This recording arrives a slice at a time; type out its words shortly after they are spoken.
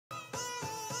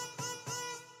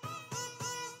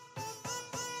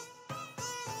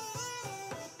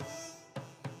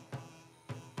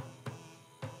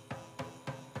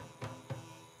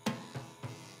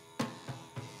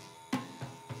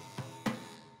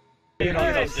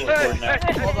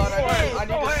Hold on, I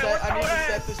need to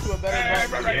set this to a better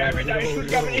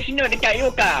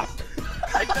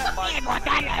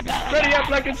Ready up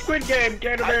like a Squid Game,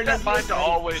 Canada. I set mine to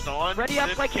always on. Ready up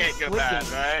this like can't go bad,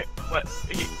 right? What?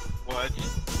 What?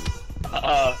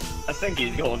 I think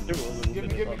he's going through a little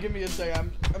bit. Give me a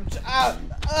second.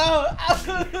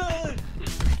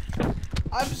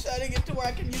 I'm setting it to where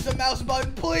I can use a mouse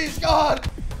button. Please, God!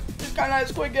 This guy likes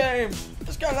Squid Game.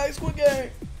 This guy likes Squid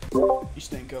Game. You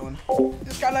stink going.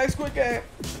 This guy likes Squid Game.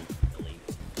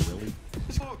 Really?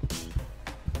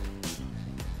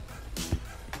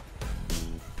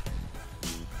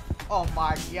 Oh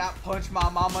my God! Punch my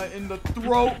mama in the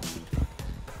throat.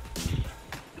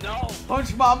 No.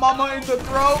 Punch my mama in the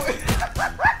throat.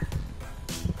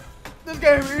 This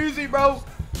game easy, bro.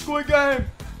 Squid Game.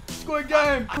 Squid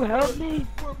Game. Help me.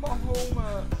 Where my home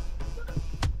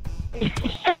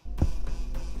at?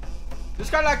 This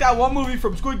guy like that one movie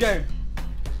from Squid Game.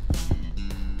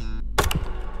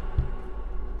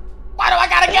 Why do I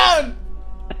got a gun?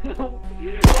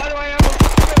 Why do I have a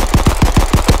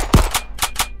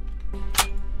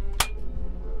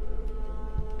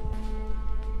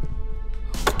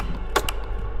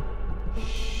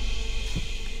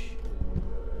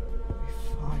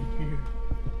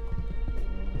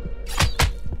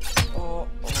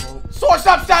Sora,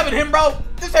 stop stabbing him, bro!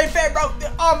 This ain't fair, bro!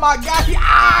 Oh my God,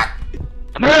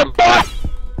 Come here, boy!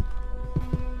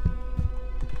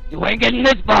 You ain't getting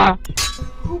this far. Get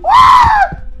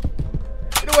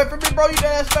away from me, bro! You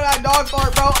done spit that dog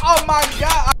fart, bro! Oh my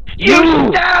God! You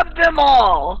stabbed them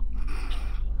all!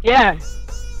 Yeah.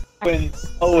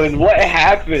 Owen, what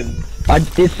happened?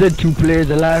 It said 2 players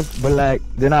alive, but like,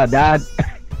 then I died.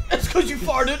 That's cause you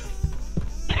farted!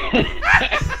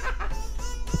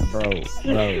 Bro.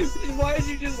 Why did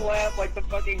you just laugh like the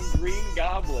fucking Green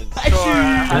Goblin?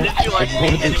 Sora, how did you like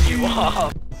me hitting you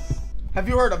off? Have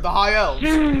you heard of the High Elves?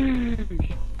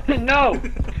 No!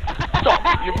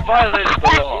 Stop! You violated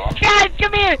the law! Guys,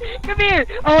 come here! Come here!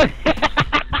 Oh!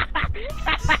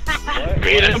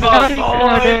 Beat him up,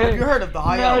 boy! Have you heard of the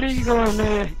High Naughty Elves?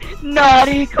 corner!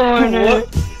 Naughty corner!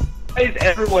 What? Why is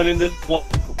everyone in this one?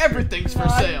 Everything's for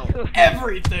sale.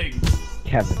 Everything!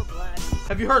 Kevin.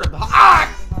 Have you heard of the Ah!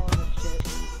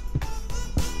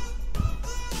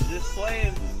 Just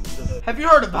playing. Have you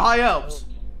heard of the High Elves?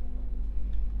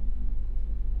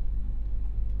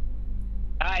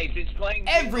 Nice, it's playing.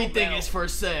 Everything is for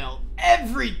sale.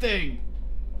 Everything!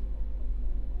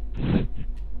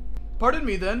 Pardon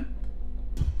me then.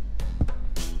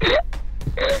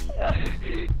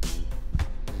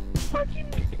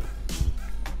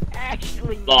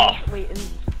 Actually, wait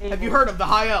and Have you heard of the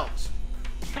High Elves?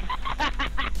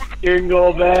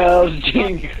 Jingle bells,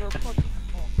 jingle.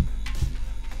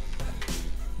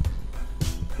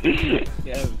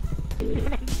 Yeah.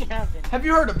 Have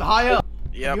you heard of the High Elves?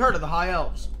 Yep. Have you heard of the High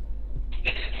Elves?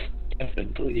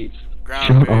 Kevin, please.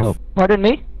 Ground beef. Pardon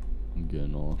me? I'm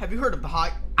getting off. Have you heard of the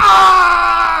High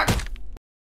Ah!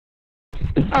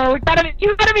 Oh, you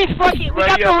gotta be fucking. We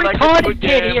got Ready the up like a retarded Squid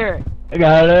kid Game. here. I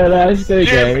got it, that's the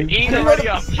Jim, game. eat already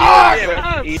up.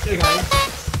 Ah! Eat it.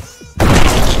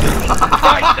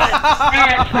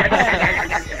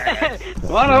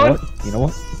 Come on, Owen. You know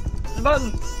what? The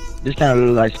button. This kind of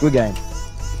looks like Squid Game.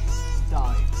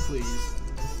 Die, please.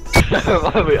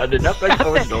 Wait, I did not think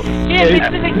so. Yeah,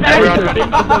 this is exactly.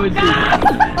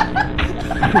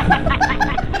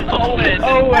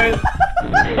 Owen.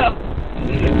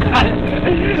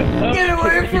 Get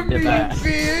away from me, you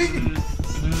pig!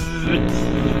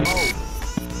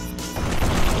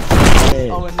 Hey.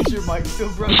 Oh, and is your mic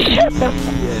still broken?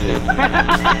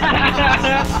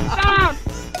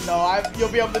 No, you'll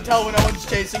be able to tell when Owen's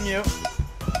chasing you.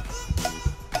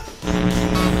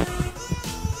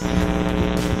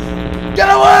 Get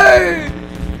away!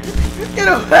 Get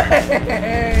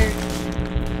away!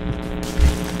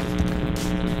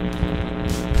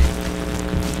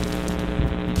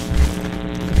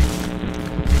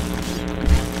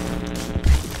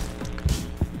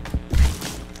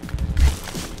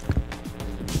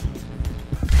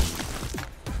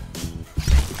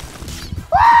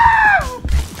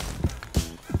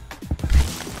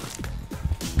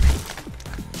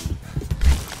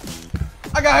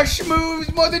 I got schmooze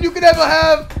more than you could ever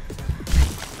have.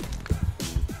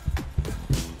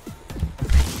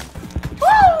 Woo!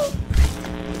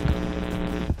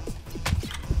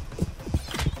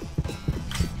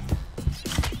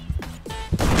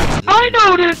 I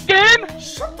know this game.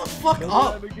 Shut the fuck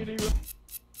up.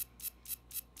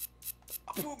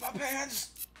 I pooped my pants.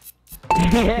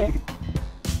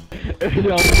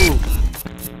 Yo, move.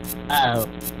 Ow.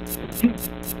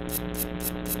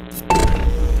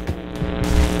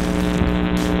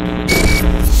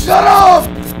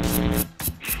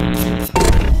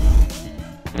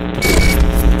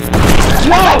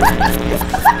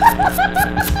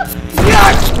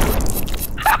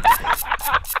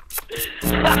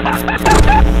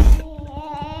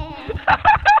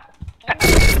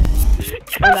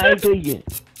 And I take it.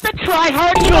 The try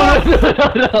hard you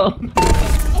No.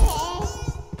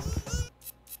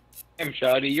 Damn,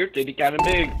 Shawty, your titty kinda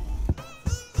big.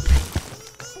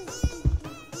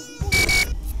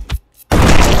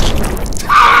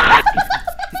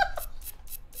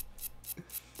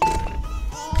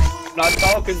 Not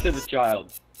talking to the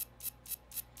child.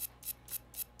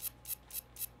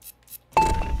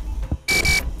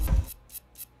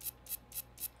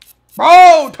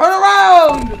 Bro, turn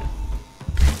around!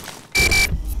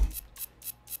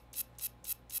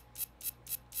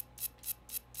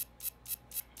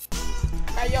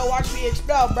 Hey, yo, watch me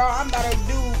expel, bro. I'm about to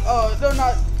do, they're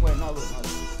not, wait, no, look,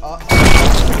 no.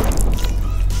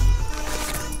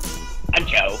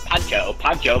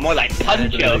 Poncho, more like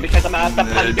Poncho, because I'm out the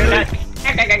puncher.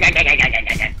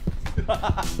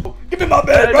 Give me my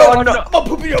bed, bro. I'm gonna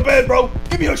poop in your bed, bro.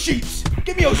 Give me your sheets.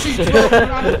 Give me your sheets, bro.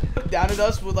 Down at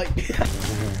us with like. He's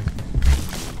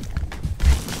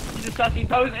a sussy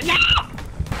pose. No!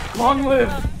 Long live.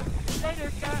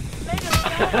 Later, Scott.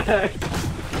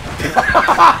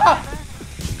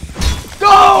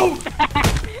 Go!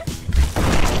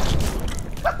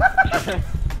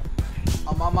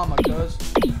 On my mama, cuz.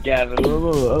 Gavin.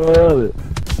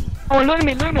 Oh, look at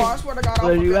me, look at me. Bro, I swear to God, I'll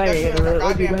fucking next to that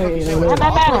goddamn cookie sandwich.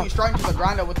 I'll throw you straight into the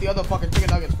grinder with the other fucking chicken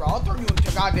nuggets, bro. I'll turn you into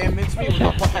a goddamn mincemeat with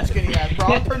your fucking skinny ass, bro.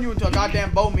 I'll turn you into a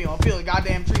goddamn bone meal and feel a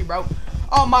goddamn tree, bro.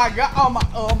 Oh my god,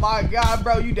 oh my god,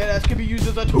 bro. You dead ass could be used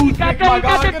as a toothpick, my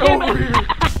god. Get over here.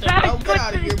 Bro, get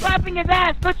out of here, bro. Slapping his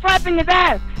ass. Quit slapping his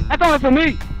ass. That's only for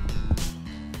me.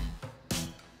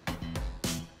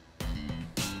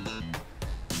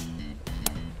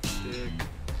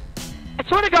 I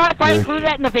swear to God, if I include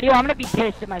that in the video, I'm gonna be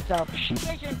pissed at myself.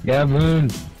 Gavin.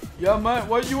 Yeah, man,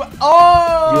 what you?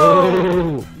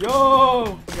 Oh!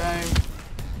 Yo! Gang.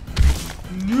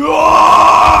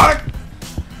 No!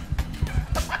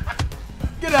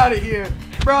 Get out of here,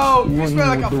 bro. You smell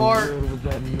like a fart.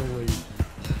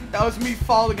 That was me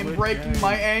falling and breaking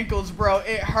my ankles, bro.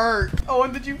 It hurt. Oh,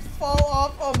 and did you fall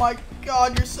off? Oh my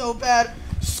God, you're so bad.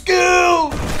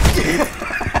 Skill.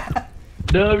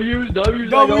 W's, W.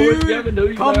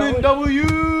 Gavin, Comment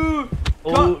W.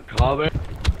 Oh, comment.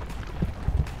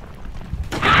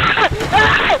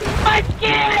 My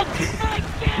skin! My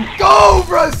skin! Go,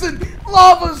 Brycen!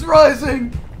 Lava's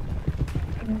rising.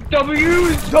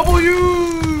 W.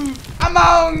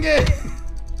 Among it.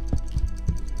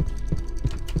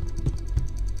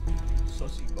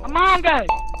 Among Us!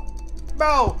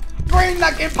 Bro, green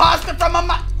like imposter from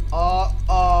a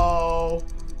Uh-oh.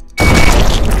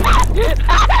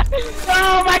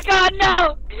 Oh my God,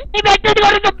 no! He meant to go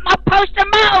to the poster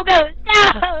Among Us!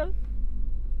 No!